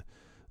given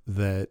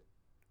that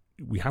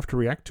we have to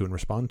react to and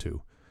respond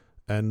to.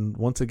 And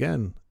once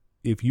again,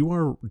 if you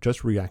are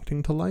just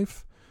reacting to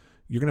life,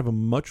 you're going to have a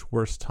much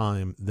worse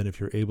time than if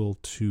you're able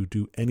to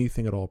do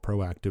anything at all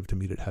proactive to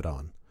meet it head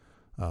on.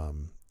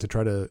 To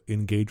try to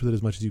engage with it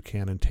as much as you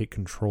can and take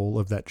control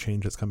of that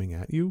change that's coming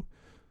at you.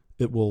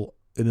 It'll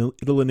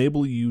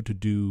enable you to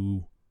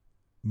do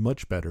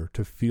much better,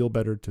 to feel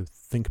better, to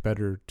think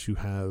better, to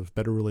have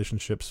better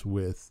relationships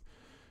with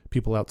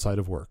people outside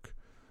of work.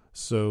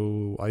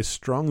 So I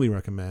strongly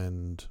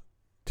recommend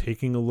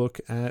taking a look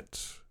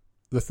at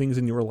the things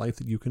in your life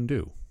that you can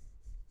do.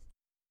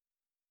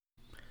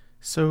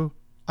 So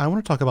I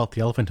want to talk about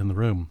the elephant in the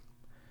room.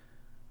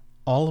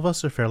 All of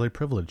us are fairly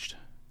privileged.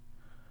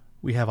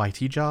 We have IT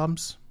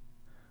jobs.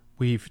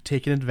 We've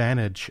taken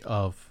advantage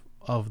of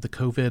the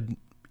COVID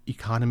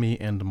economy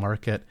and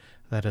market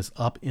that has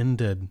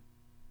upended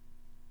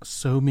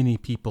so many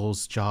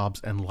people's jobs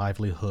and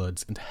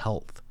livelihoods and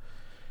health.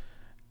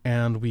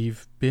 And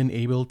we've been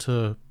able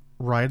to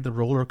ride the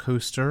roller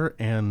coaster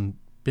and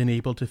been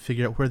able to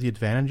figure out where the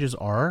advantages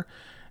are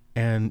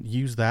and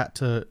use that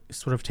to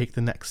sort of take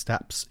the next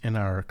steps in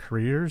our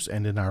careers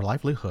and in our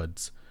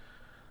livelihoods,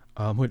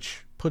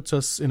 which puts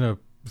us in a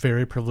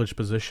very privileged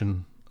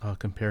position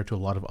compared to a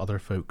lot of other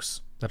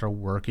folks that are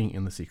working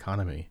in this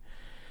economy.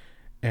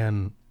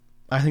 And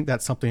I think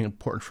that's something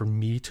important for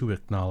me to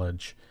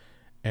acknowledge.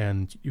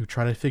 And you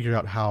try to figure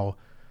out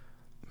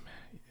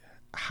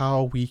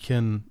how we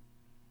can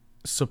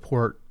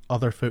support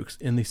other folks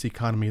in this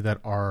economy that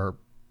are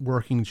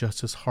working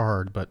just as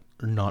hard but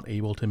are not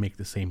able to make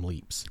the same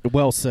leaps.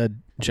 Well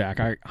said, Jack.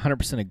 I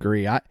 100%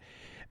 agree.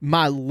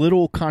 My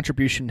little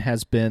contribution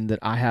has been that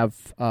I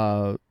have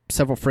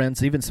several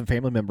friends, even some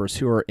family members,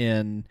 who are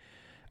in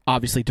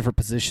obviously different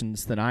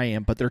positions than I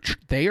am, but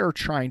they are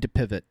trying to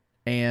pivot,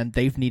 and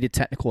they've needed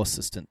technical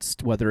assistance,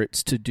 whether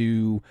it's to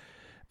do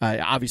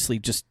obviously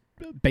just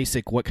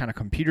basic, what kind of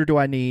computer do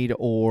I need,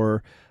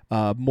 or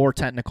more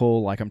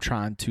technical, like I'm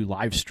trying to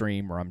live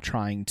stream, or I'm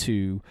trying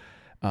to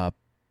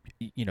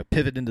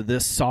pivot into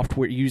this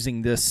software,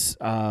 using this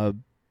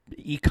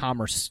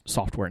e-commerce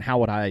software, and how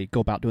would I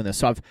go about doing this?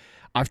 So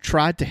I've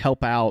tried to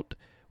help out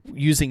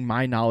using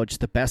my knowledge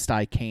the best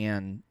I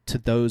can to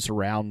those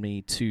around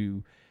me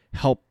to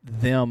help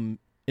them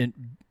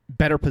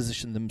better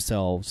position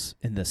themselves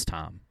in this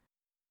time.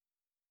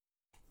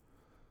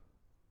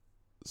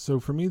 So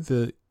for me,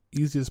 the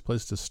easiest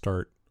place to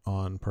start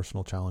on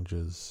personal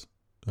challenges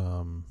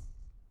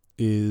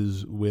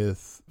is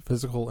with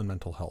physical and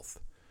mental health.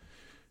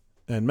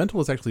 And mental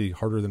is actually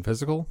harder than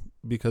physical,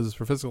 because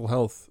for physical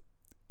health,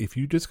 if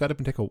you just got up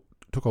and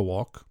took a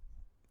walk,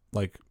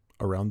 like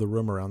around the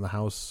room, around the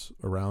house,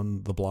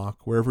 around the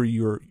block, wherever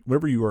you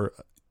are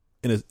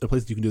in a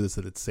place that you can do this,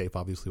 that it's safe.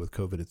 Obviously with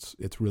COVID,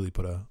 it's really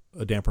put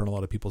a damper on a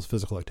lot of people's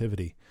physical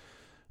activity.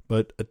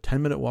 But a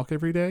 10-minute walk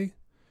every day,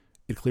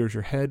 it clears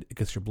your head, it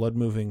gets your blood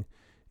moving,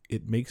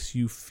 it makes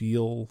you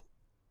feel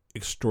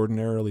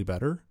extraordinarily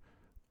better.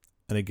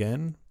 And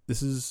again,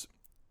 this is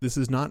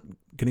not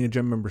getting a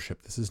gym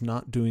membership. This is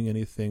not doing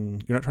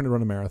anything. You're not trying to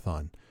run a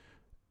marathon.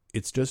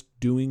 It's just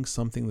doing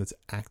something that's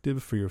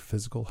active for your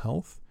physical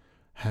health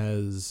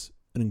has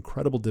an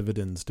incredible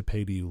dividends to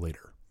pay to you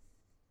later.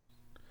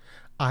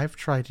 I've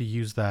tried to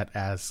use that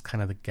as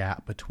kind of the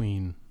gap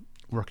between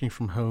working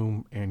from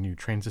home and you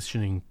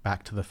transitioning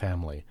back to the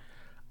family.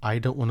 I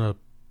don't want to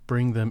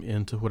bring them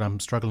into what I'm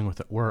struggling with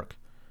at work.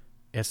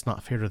 It's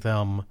not fair to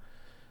them.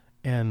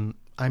 And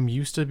I'm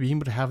used to being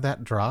able to have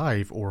that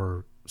drive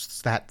or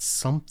that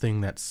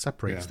something that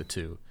separates the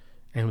two.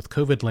 And with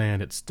COVID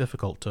land, it's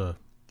difficult to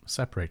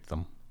separate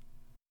them.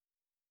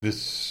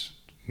 This,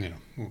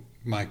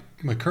 my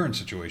current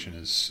situation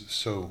is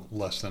so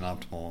less than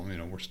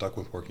optimal. We're stuck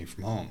with working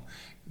from home.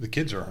 The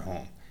kids are at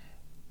home,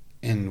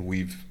 and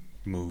we've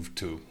moved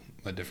to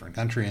a different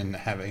country and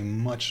have a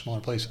much smaller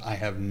place. I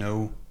have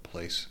no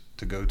place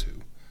to go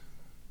to.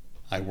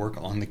 I work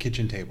on the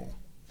kitchen table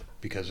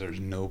because there's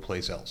no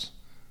place else.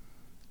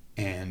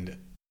 And,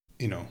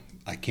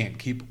 I can't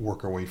keep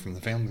work away from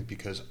the family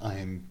because I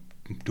am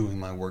doing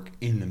my work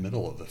in the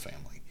middle of the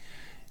family.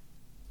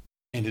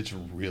 And it's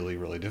really,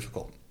 really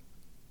difficult.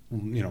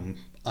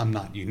 I'm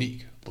not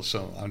unique,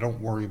 so I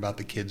don't worry about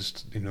the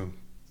kids,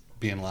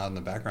 being loud in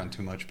the background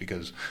too much,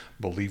 because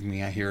believe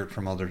me, I hear it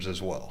from others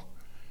as well.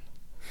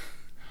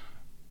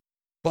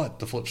 But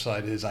the flip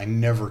side is I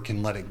never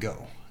can let it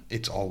go.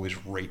 It's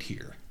always right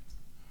here.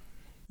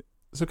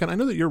 So Ken, I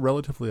know that you're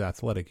relatively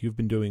athletic. You've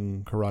been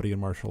doing karate and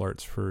martial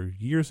arts for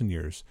years and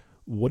years.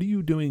 What are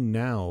you doing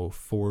now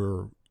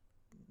for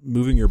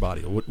moving your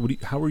body?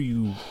 How are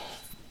you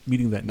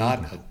meeting that need now?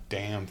 Not a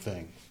damn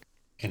thing.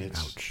 And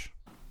Ouch.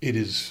 It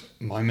is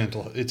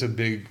it's a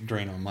big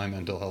drain on my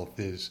mental health,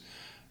 is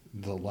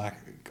the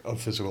lack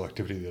of physical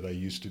activity that I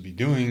used to be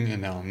doing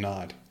and now I'm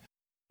not.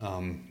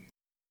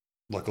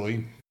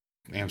 Luckily,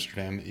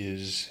 Amsterdam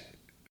is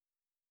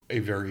a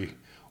very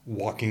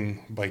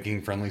walking,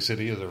 biking friendly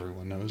city, as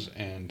everyone knows,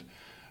 and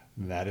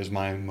that is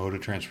my mode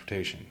of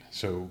transportation.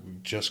 So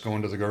just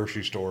going to the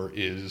grocery store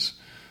is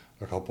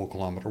a couple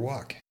kilometer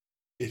walk.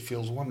 It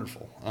feels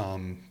wonderful.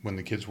 When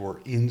the kids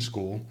were in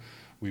school,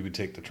 we would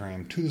take the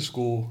tram to the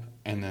school,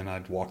 and then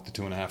I'd walk the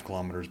 2.5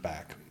 kilometers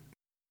back.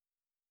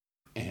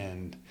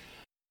 And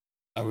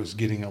I was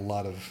getting a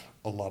lot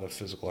of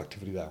physical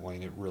activity that way,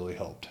 and it really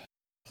helped.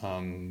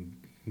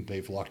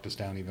 They've locked us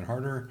down even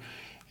harder,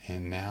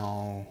 and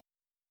now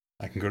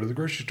I can go to the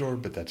grocery store,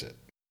 but that's it,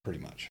 pretty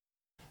much.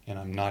 and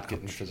I'm not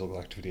getting the physical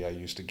activity I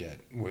used to get,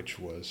 which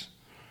was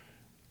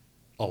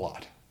a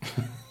lot.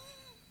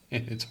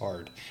 And it's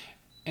hard.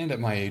 And at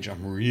my age,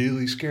 I'm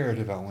really scared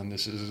about when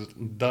this is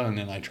done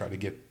and I try to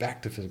get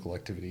back to physical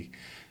activity.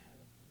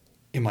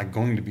 Am I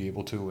going to be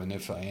able to? And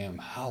if I am,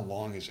 how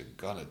long is it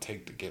going to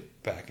take to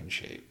get back in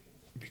shape?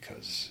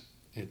 Because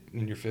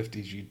in your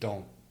 50s, you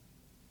don't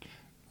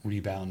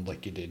rebound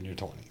like you did in your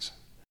 20s.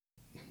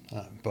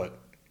 But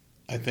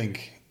I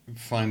think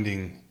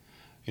finding,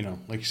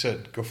 like you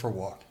said, go for a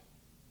walk.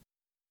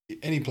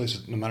 Any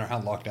place, no matter how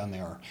locked down they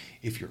are,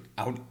 if you're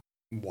out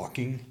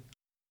walking,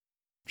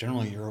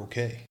 generally you're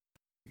okay.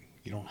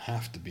 You don't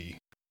have to be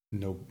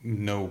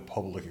no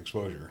public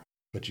exposure,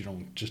 but you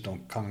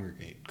don't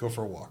congregate. Go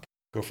for a walk.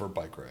 Go for a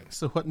bike ride.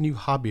 So what new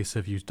hobbies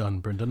have you done,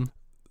 Brendan?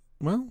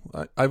 Well,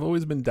 I've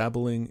always been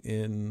dabbling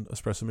in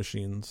espresso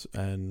machines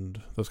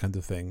and those kinds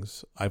of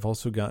things. I've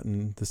also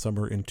gotten this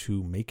summer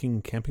into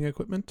making camping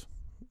equipment,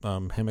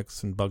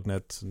 hammocks and bug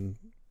nets and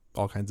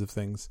all kinds of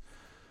things.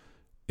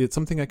 It's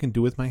something I can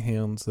do with my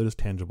hands that is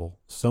tangible.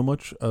 So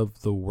much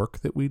of the work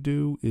that we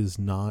do is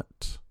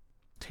not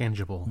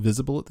tangible,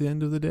 visible at the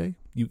end of the day.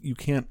 You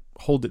can't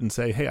hold it and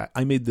say, hey,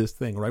 I made this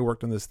thing, or I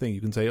worked on this thing.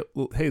 You can say,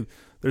 well, hey,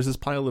 there's this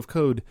pile of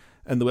code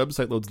and the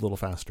website loads a little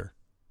faster.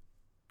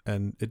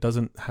 And it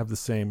doesn't have the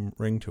same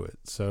ring to it.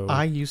 So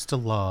I used to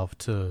love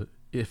to,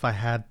 if I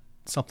had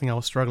something I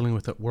was struggling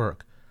with at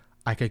work,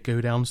 I could go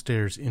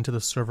downstairs into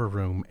the server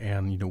room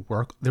and,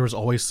 work. There was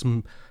always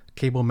some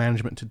cable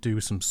management to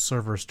do, some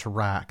servers to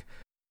rack,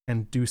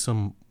 and do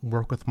some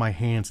work with my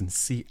hands and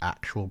see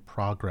actual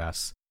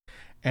progress.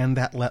 And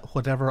that let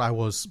whatever I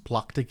was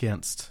blocked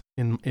against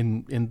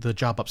in the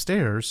job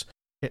upstairs,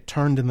 it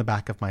turned in the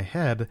back of my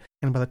head.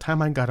 And by the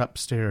time I got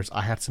upstairs,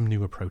 I had some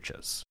new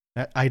approaches.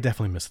 I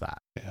definitely miss that.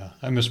 Yeah,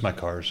 I miss my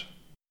cars.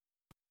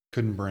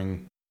 Couldn't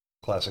bring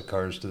classic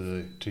cars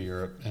to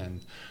Europe,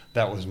 and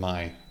that was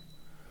my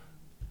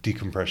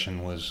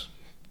decompression, was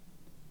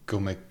go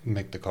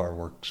make the car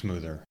work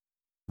smoother,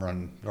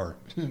 run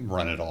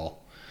it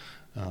all.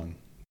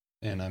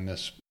 And I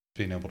miss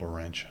being able to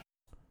wrench.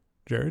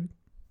 Jared?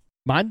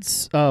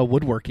 Mine's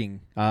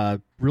woodworking.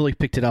 Really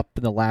picked it up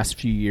in the last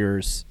few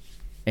years,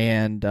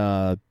 and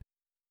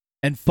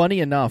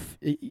funny enough,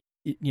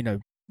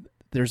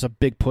 there's a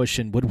big push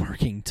in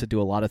woodworking to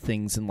do a lot of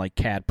things in like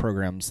CAD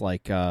programs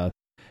like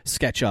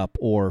SketchUp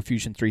or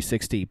Fusion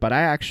 360. But I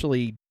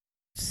actually,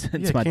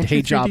 since my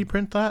day job, 3D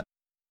print that.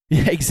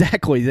 Yeah,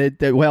 exactly. And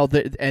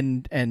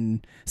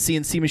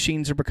CNC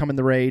machines are becoming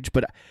the rage,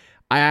 but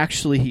I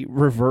actually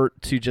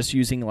revert to just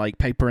using like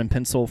paper and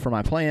pencil for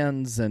my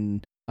plans,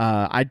 and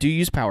I do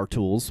use power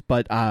tools,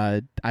 but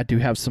I do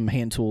have some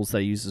hand tools that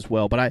I use as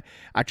well. But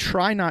I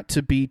try not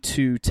to be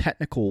too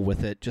technical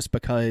with it, just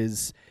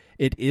because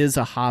it is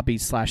a hobby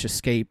 /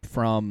 escape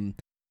from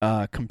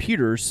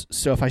computers.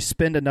 So if I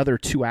spend another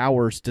 2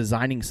 hours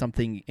designing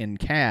something in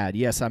CAD,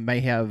 yes, I may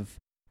have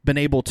been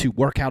able to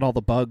work out all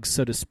the bugs,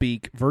 so to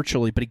speak,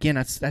 virtually. But again,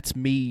 that's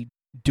me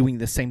doing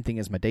the same thing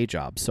as my day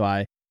job. So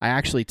I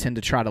actually tend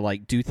to try to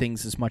like do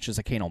things as much as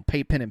I can on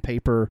pen and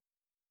paper,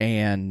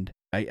 and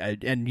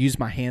and use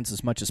my hands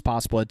as much as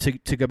possible. And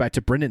to go back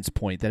to Brendan's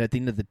point, that at the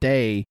end of the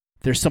day,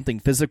 there's something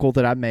physical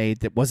that I made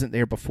that wasn't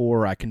there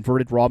before. I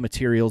converted raw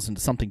materials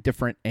into something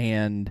different,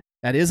 and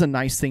that is a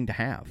nice thing to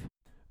have.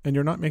 And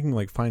you're not making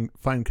like fine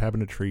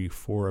cabinetry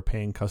for a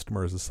paying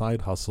customer as a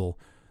side hustle.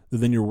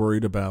 Then you're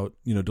worried about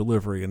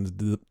delivery and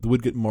the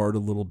wood get marred a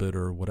little bit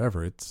or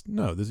whatever.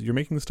 You're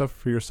making stuff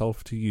for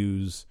yourself to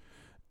use,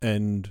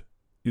 and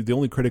the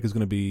only critic is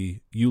going to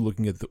be you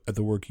looking at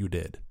the work you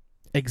did.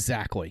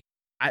 Exactly.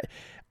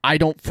 I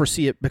don't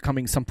foresee it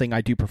becoming something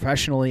I do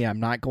professionally. I'm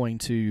not going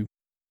to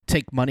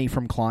take money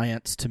from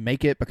clients to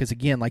make it, because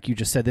again, like you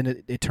just said,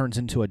 then it turns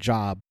into a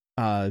job.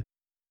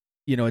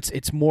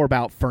 It's more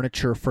about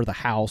furniture for the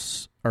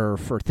house or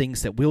for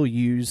things that we'll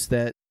use,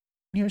 that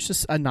it's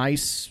just a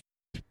nice,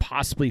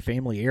 possibly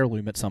family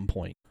heirloom at some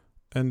point.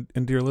 And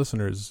dear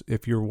listeners,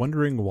 if you're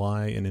wondering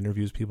why in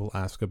interviews people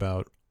ask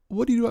about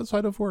what do you do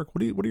outside of work,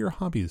 what are your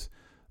hobbies,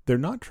 they're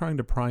not trying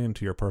to pry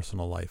into your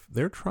personal life.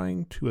 They're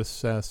trying to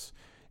assess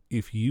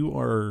if you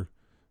are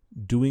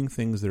doing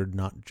things that are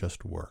not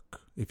just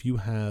work. If you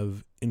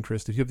have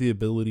interest, if you have the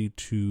ability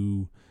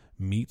to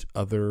meet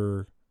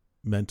other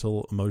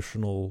mental,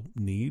 emotional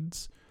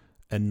needs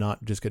and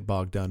not just get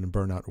bogged down and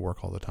burn out at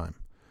work all the time.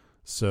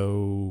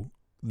 So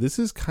this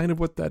is kind of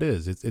what that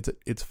is.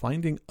 It's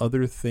finding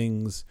other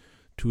things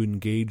to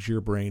engage your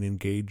brain,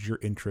 engage your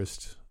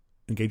interest,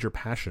 engage your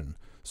passion,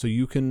 so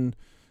you can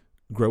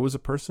grow as a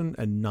person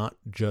and not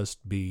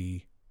just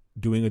be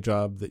doing a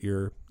job that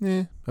you're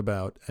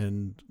about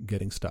and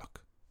getting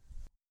stuck.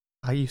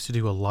 I used to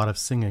do a lot of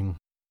singing,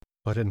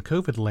 but in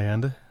COVID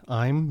land,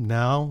 I'm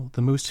now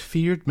the most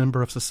feared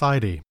member of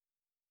society,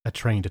 a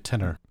trained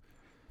tenor.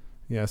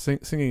 Yeah,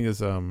 singing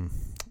is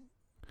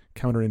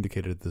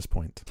counterindicated at this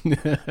point.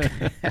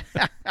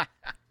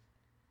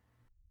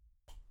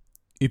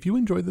 If you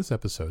enjoyed this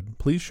episode,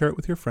 please share it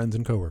with your friends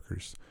and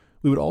coworkers.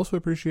 We would also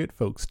appreciate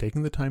folks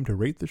taking the time to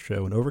rate the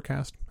show in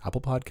Overcast,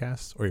 Apple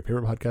Podcasts, or your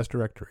favorite podcast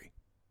directory.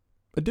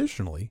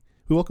 Additionally,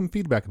 we welcome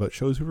feedback about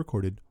shows we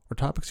recorded or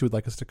topics you would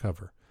like us to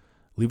cover.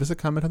 Leave us a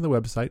comment on the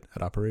website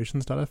at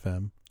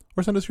operations.fm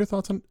or send us your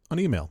thoughts on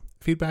email,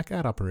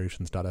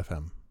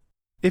 feedback@operations.fm.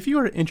 If you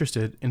are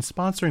interested in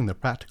sponsoring the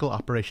Practical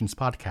Operations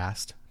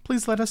Podcast,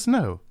 please let us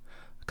know.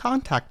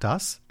 Contact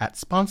us at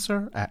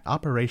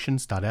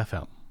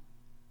sponsor@operations.fm.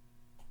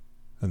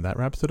 And that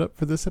wraps it up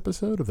for this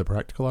episode of the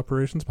Practical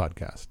Operations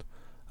Podcast.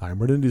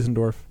 I'm Renan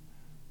Diesendorf.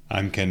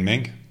 I'm Ken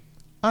Mink.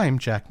 I'm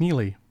Jack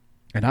Neely.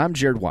 And I'm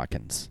Jared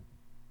Watkins.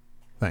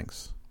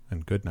 Thanks,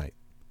 and good night.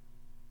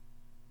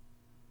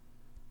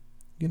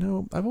 You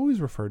know, I've always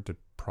referred to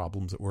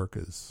problems at work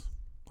as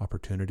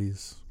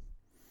opportunities.